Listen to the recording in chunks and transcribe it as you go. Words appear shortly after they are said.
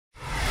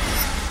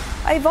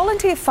A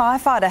volunteer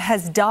firefighter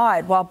has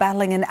died while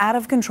battling an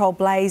out-of-control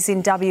blaze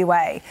in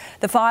WA.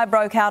 The fire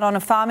broke out on a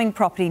farming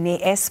property near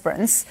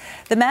Esperance.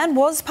 The man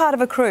was part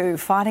of a crew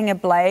fighting a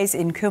blaze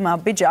in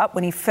Kumarbidja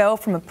when he fell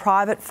from a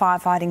private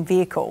firefighting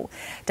vehicle.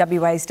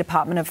 WA's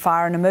Department of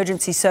Fire and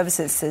Emergency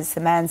Services says the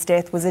man's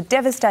death was a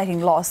devastating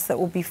loss that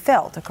will be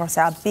felt across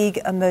our big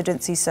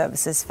emergency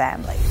services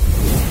family.